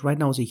 which right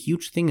now is a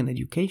huge thing in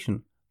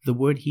education. The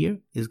word here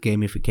is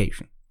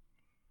gamification.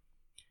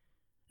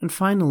 And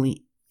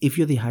finally, if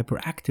you're the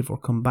hyperactive or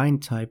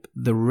combined type,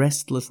 the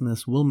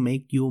restlessness will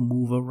make you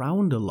move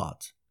around a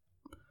lot.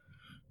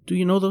 Do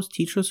you know those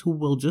teachers who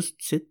will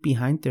just sit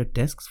behind their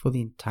desks for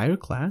the entire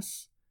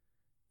class?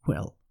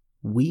 Well,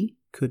 We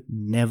could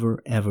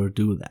never ever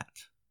do that.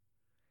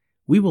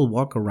 We will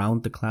walk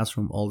around the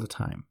classroom all the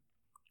time,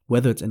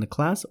 whether it's in a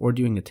class or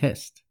during a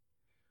test.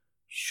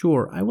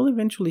 Sure, I will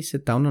eventually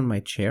sit down on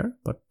my chair,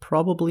 but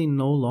probably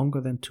no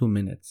longer than 2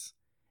 minutes,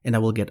 and I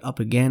will get up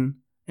again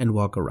and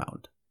walk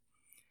around.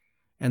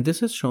 And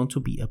this is shown to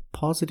be a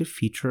positive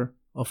feature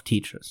of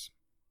teachers.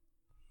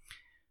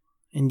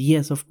 And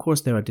yes, of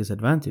course, there are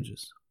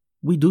disadvantages.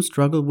 We do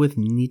struggle with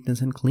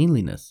neatness and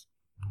cleanliness.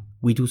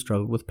 We do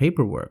struggle with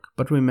paperwork,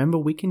 but remember,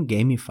 we can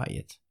gamify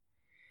it.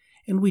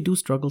 And we do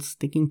struggle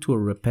sticking to a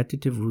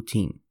repetitive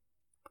routine.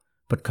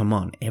 But come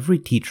on, every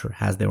teacher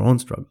has their own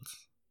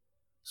struggles.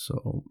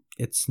 So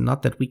it's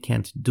not that we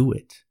can't do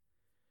it.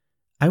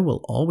 I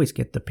will always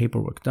get the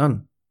paperwork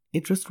done.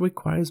 It just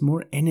requires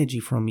more energy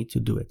from me to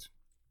do it.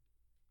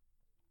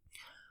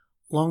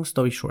 Long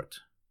story short,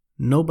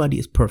 nobody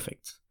is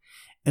perfect,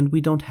 and we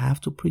don't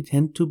have to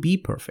pretend to be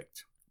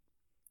perfect.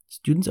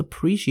 Students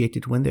appreciate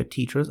it when their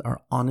teachers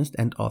are honest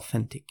and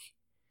authentic.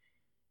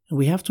 And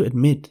we have to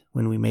admit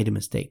when we made a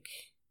mistake.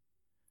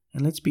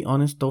 And let's be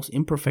honest, those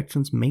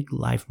imperfections make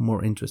life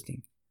more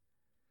interesting.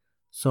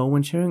 So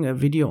when sharing a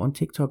video on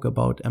TikTok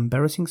about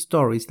embarrassing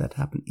stories that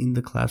happen in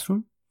the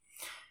classroom,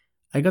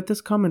 I got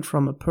this comment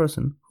from a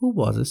person who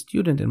was a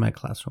student in my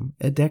classroom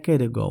a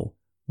decade ago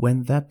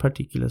when that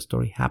particular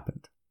story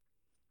happened.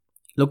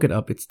 Look it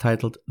up, it's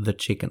titled The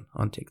Chicken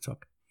on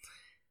TikTok.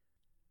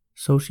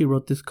 So she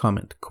wrote this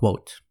comment,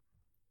 quote,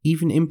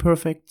 "Even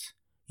imperfect,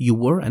 you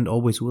were and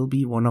always will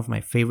be one of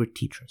my favorite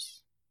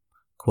teachers."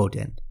 Quote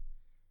end.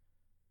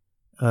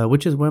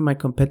 Which is where my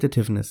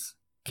competitiveness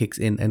kicks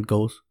in and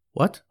goes,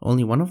 what?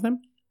 Only one of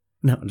them?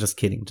 No, just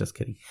kidding.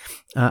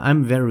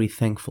 I'm very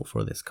thankful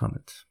for this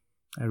comment.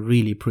 I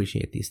really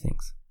appreciate these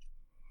things.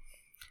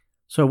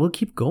 So I will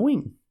keep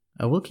going.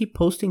 I will keep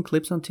posting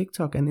clips on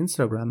TikTok and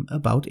Instagram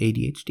about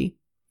ADHD.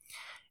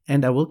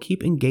 And I will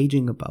keep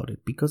engaging about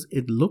it because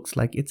it looks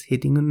like it's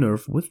hitting a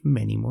nerve with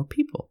many more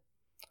people.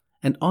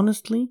 And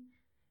honestly,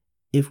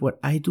 if what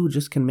I do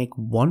just can make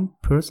one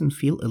person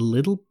feel a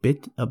little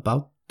bit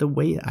about the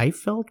way I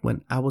felt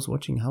when I was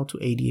watching How to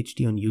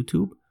ADHD on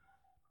YouTube,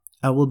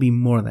 I will be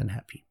more than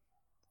happy.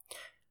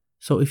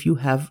 So if you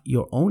have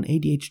your own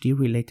ADHD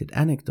related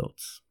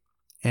anecdotes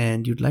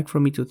and you'd like for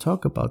me to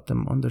talk about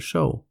them on the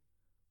show,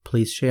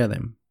 please share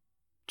them.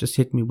 Just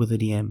hit me with a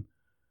DM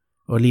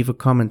or leave a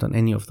comment on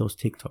any of those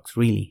TikToks.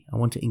 Really, I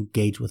want to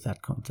engage with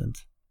that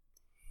content.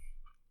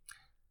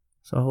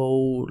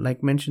 So,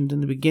 like mentioned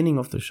in the beginning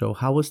of the show,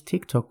 how is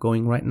TikTok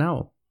going right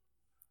now?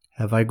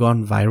 Have I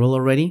gone viral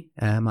already?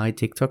 Am I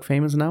TikTok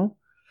famous now?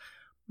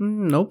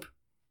 Nope.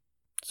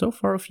 So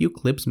far, a few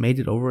clips made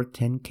it over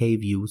 10k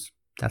views.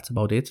 That's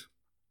about it.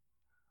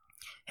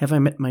 Have I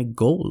met my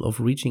goal of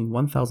reaching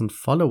 1,000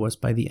 followers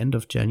by the end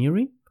of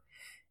January?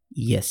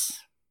 Yes.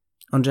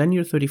 On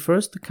January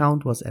 31st, the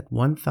count was at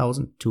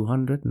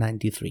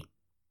 1,293.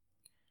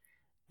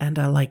 And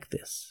I like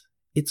this.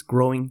 It's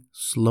growing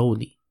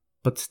slowly,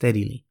 but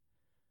steadily.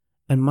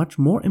 And much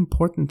more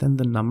important than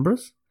the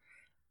numbers,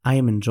 I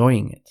am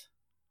enjoying it.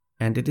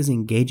 And it is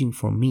engaging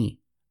for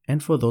me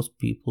and for those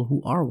people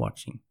who are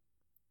watching,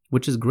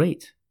 which is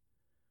great.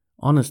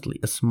 Honestly,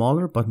 a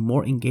smaller but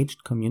more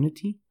engaged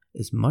community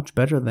is much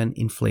better than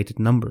inflated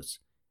numbers,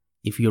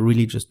 if you're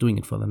really just doing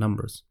it for the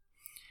numbers.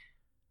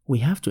 We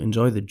have to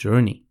enjoy the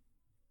journey.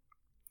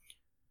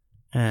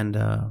 And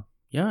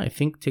I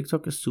think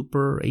TikTok is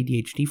super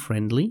ADHD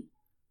friendly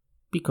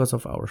because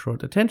of our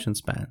short attention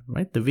span,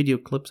 right? The video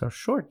clips are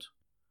short,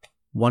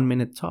 1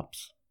 minute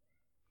tops.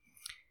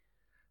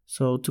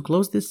 So to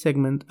close this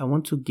segment, I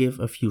want to give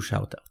a few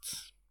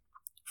shoutouts.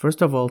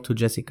 First of all, to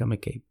Jessica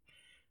McCabe,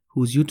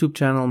 whose YouTube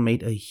channel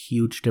made a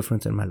huge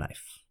difference in my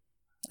life.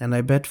 And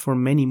I bet for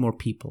many more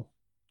people,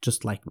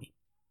 just like me.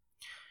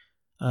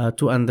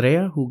 To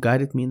Andrea, who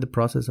guided me in the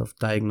process of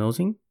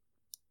diagnosing.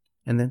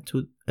 And then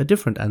to a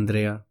different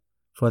Andrea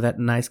for that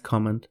nice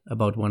comment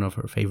about one of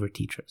her favorite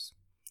teachers.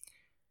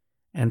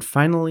 And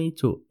finally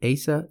to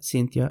Asa,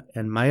 Cynthia,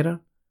 and Mayra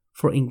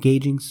for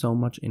engaging so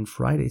much in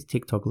Friday's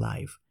TikTok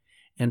Live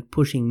and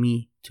pushing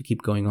me to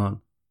keep going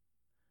on.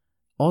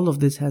 All of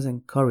this has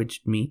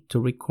encouraged me to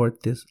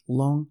record this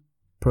long,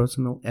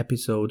 personal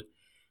episode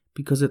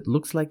because it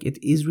looks like it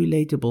is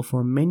relatable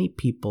for many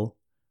people,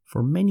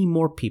 for many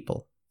more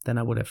people than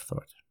I would have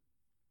thought.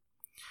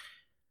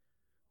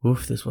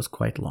 Oof, this was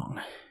quite long.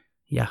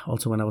 Yeah,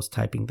 also when I was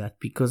typing that,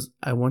 because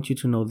I want you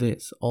to know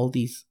this, all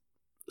these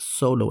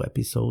solo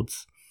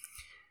episodes,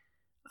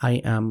 I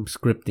am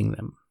scripting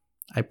them.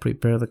 I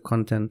prepare the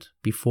content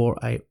before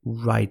I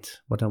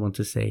write what I want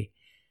to say,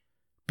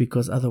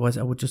 because otherwise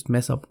I would just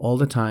mess up all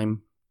the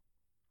time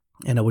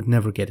and I would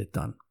never get it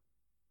done.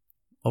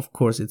 Of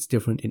course, it's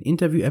different in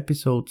interview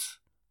episodes.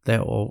 They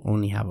all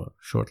only have a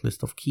short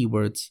list of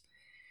keywords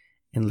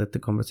and let the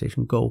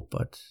conversation go.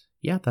 But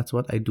yeah, that's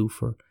what I do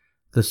for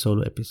the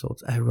solo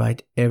episodes. I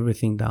write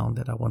everything down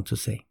that I want to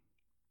say,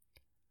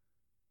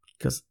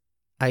 because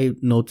I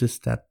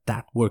noticed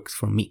that works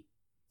for me.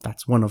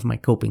 That's one of my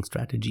coping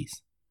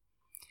strategies.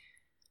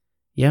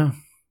 Yeah,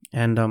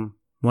 and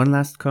One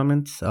last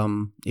comment.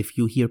 If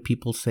you hear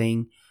people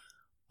saying,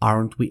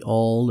 aren't we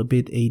all a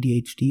bit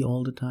ADHD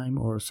all the time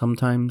or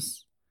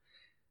sometimes?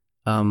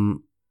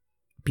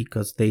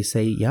 Because they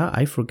say, yeah,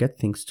 I forget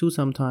things too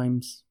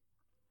sometimes.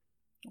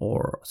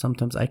 Or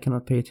sometimes I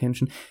cannot pay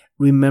attention.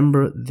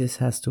 Remember, this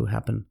has to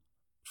happen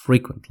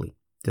frequently.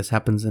 This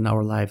happens in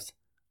our lives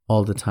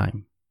all the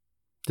time.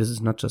 This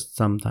is not just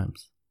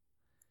sometimes.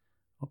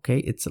 Okay,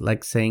 it's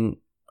like saying,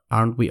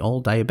 aren't we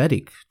all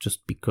diabetic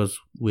just because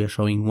we are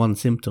showing one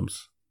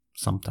symptoms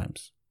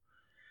sometimes?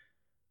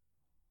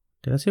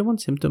 Did I say one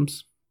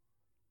symptoms?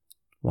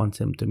 One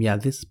symptom. Yeah,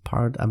 this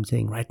part I'm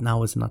saying right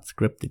now is not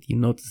scripted. You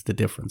notice the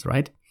difference,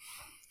 right?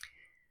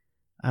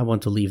 I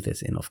want to leave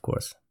this in, of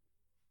course.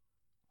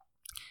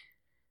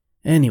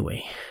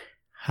 Anyway,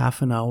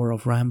 half an hour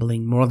of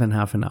rambling, more than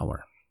half an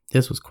hour.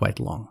 This was quite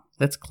long.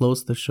 Let's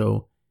close the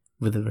show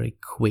with a very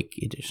quick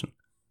edition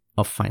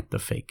of Find the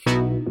Fake.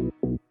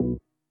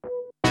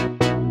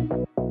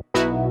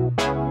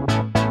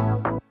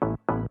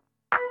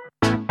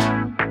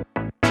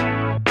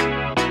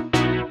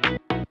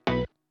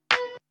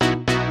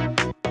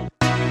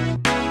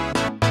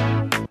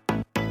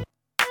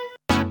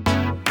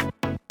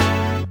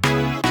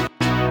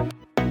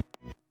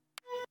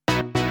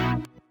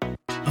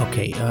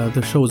 Okay,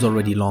 the show is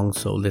already long,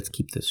 so let's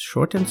keep this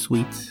short and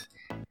sweet.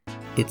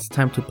 It's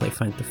time to play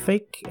Find the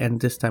Fake, and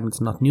this time it's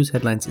not news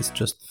headlines, it's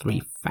just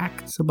 3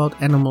 facts about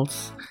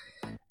animals,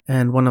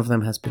 and one of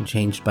them has been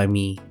changed by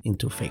me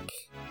into fake.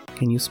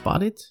 Can you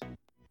spot it?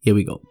 Here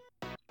we go.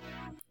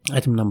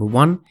 Item number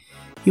 1,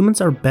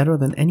 humans are better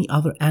than any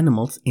other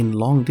animals in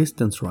long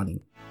distance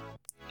running.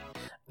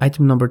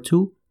 Item number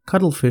 2,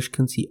 cuttlefish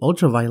can see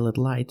ultraviolet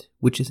light,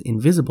 which is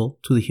invisible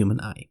to the human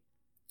eye.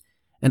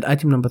 And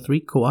item number 3,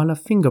 koala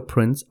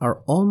fingerprints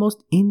are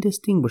almost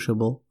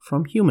indistinguishable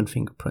from human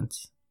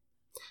fingerprints.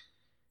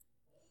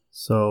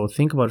 So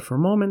think about it for a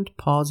moment,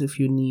 pause if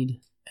you need,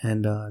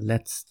 and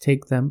let's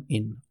take them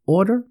in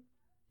order.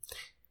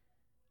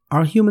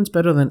 Are humans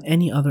better than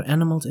any other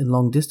animals in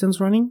long distance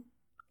running?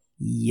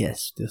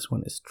 Yes, this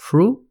one is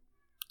true.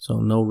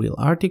 So no real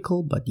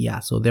article, but yeah,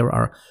 so there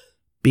are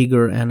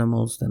bigger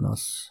animals than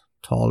us.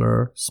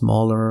 Taller,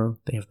 smaller,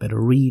 they have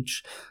better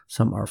reach.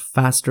 Some are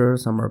faster,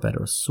 some are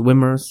better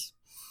swimmers.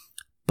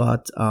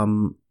 But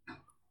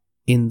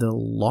in the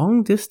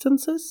long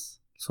distances,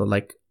 so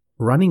like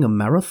running a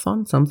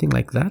marathon, something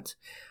like that,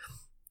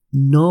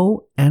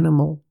 no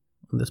animal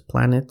on this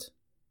planet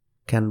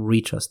can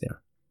reach us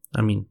there.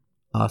 I mean,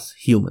 us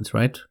humans,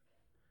 right?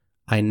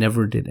 I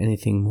never did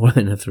anything more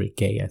than a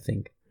 3K, I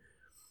think.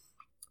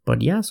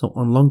 But yeah, so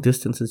on long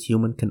distances,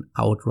 human can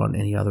outrun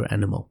any other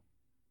animal.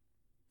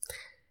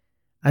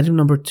 Item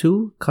number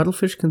 2,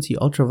 cuttlefish can see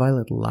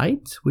ultraviolet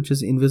light, which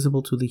is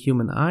invisible to the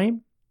human eye.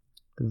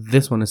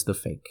 This one is the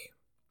fake.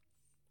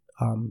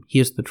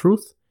 Here's the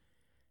truth.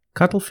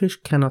 Cuttlefish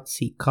cannot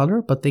see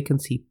color, but they can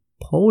see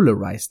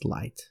polarized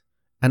light,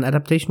 an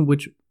adaptation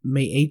which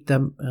may aid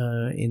them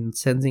in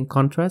sensing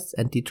contrasts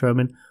and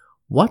determine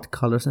what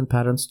colors and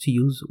patterns to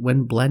use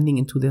when blending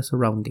into their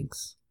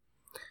surroundings.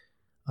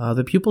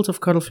 The pupils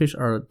of cuttlefish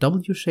are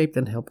W-shaped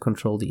and help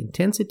control the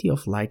intensity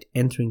of light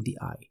entering the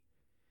eye.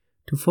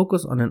 To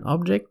focus on an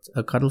object,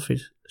 a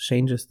cuttlefish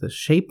changes the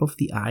shape of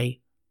the eye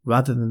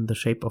rather than the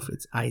shape of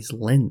its eye's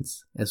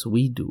lens, as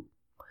we do.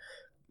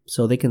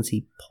 So they can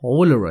see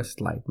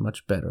polarized light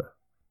much better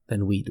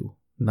than we do,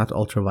 not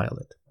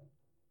ultraviolet.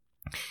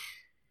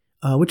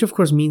 Which of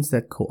course means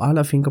that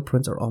koala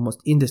fingerprints are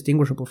almost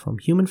indistinguishable from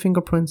human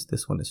fingerprints.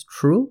 This one is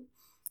true.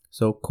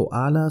 So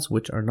koalas,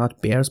 which are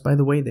not bears by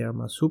the way, they are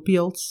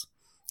marsupials,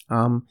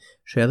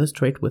 share this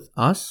trait with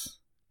us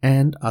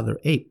and other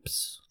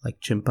apes, like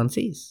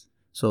chimpanzees.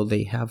 So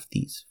they have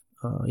these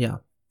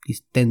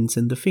dents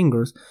in the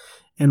fingers.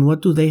 And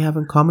what do they have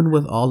in common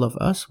with all of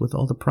us, with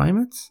all the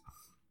primates?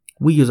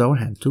 We use our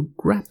hand to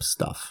grab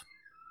stuff.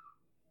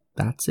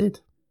 That's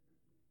it.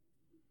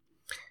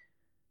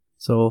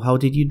 So how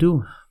did you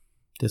do?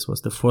 This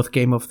was the 4th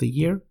game of the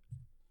year.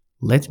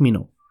 Let me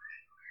know.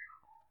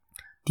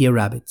 Dear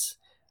rabbits,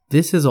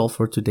 this is all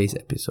for today's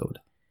episode.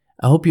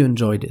 I hope you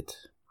enjoyed it.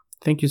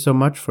 Thank you so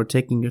much for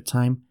taking your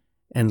time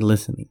and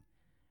listening.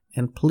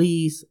 And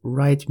please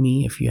write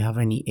me if you have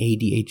any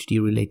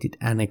ADHD related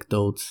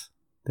anecdotes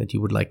that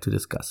you would like to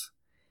discuss.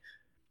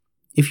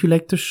 If you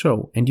like the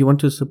show and you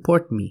want to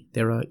support me,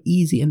 there are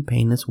easy and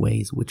painless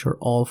ways which are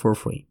all for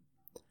free.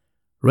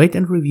 Rate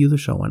and review the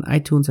show on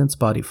iTunes and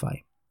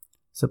Spotify.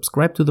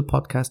 Subscribe to the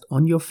podcast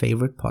on your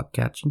favorite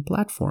podcasting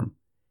platform.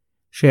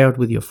 Share it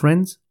with your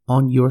friends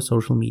on your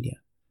social media.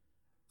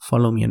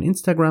 Follow me on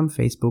Instagram,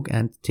 Facebook,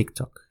 and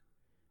TikTok.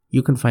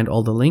 You can find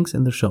all the links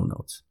in the show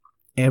notes.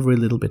 Every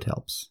little bit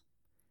helps.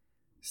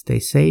 Stay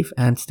safe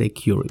and stay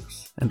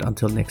curious. And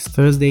until next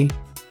Thursday,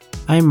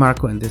 I'm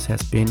Marco and this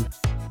has been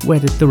Where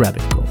Did the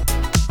Rabbit Go?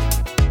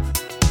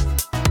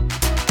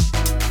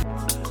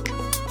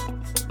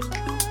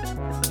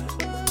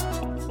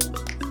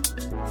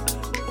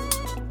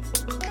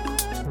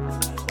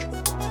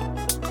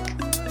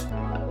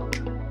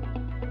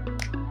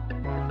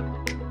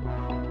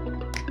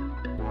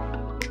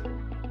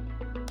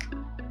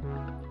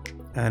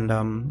 And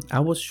I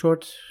was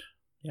short.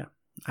 Yeah,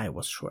 I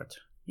was short.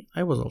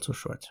 I was also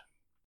short.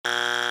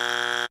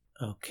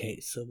 Okay,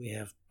 so we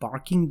have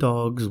barking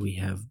dogs, we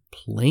have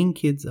playing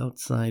kids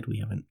outside, we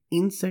have an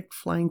insect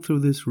flying through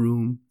this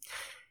room,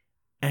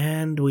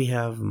 and we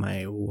have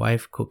my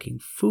wife cooking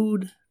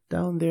food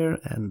down there,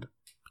 and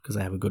because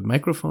I have a good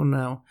microphone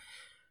now,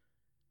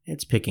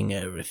 it's picking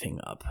everything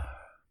up.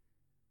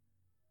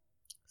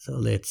 So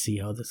let's see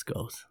how this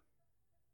goes.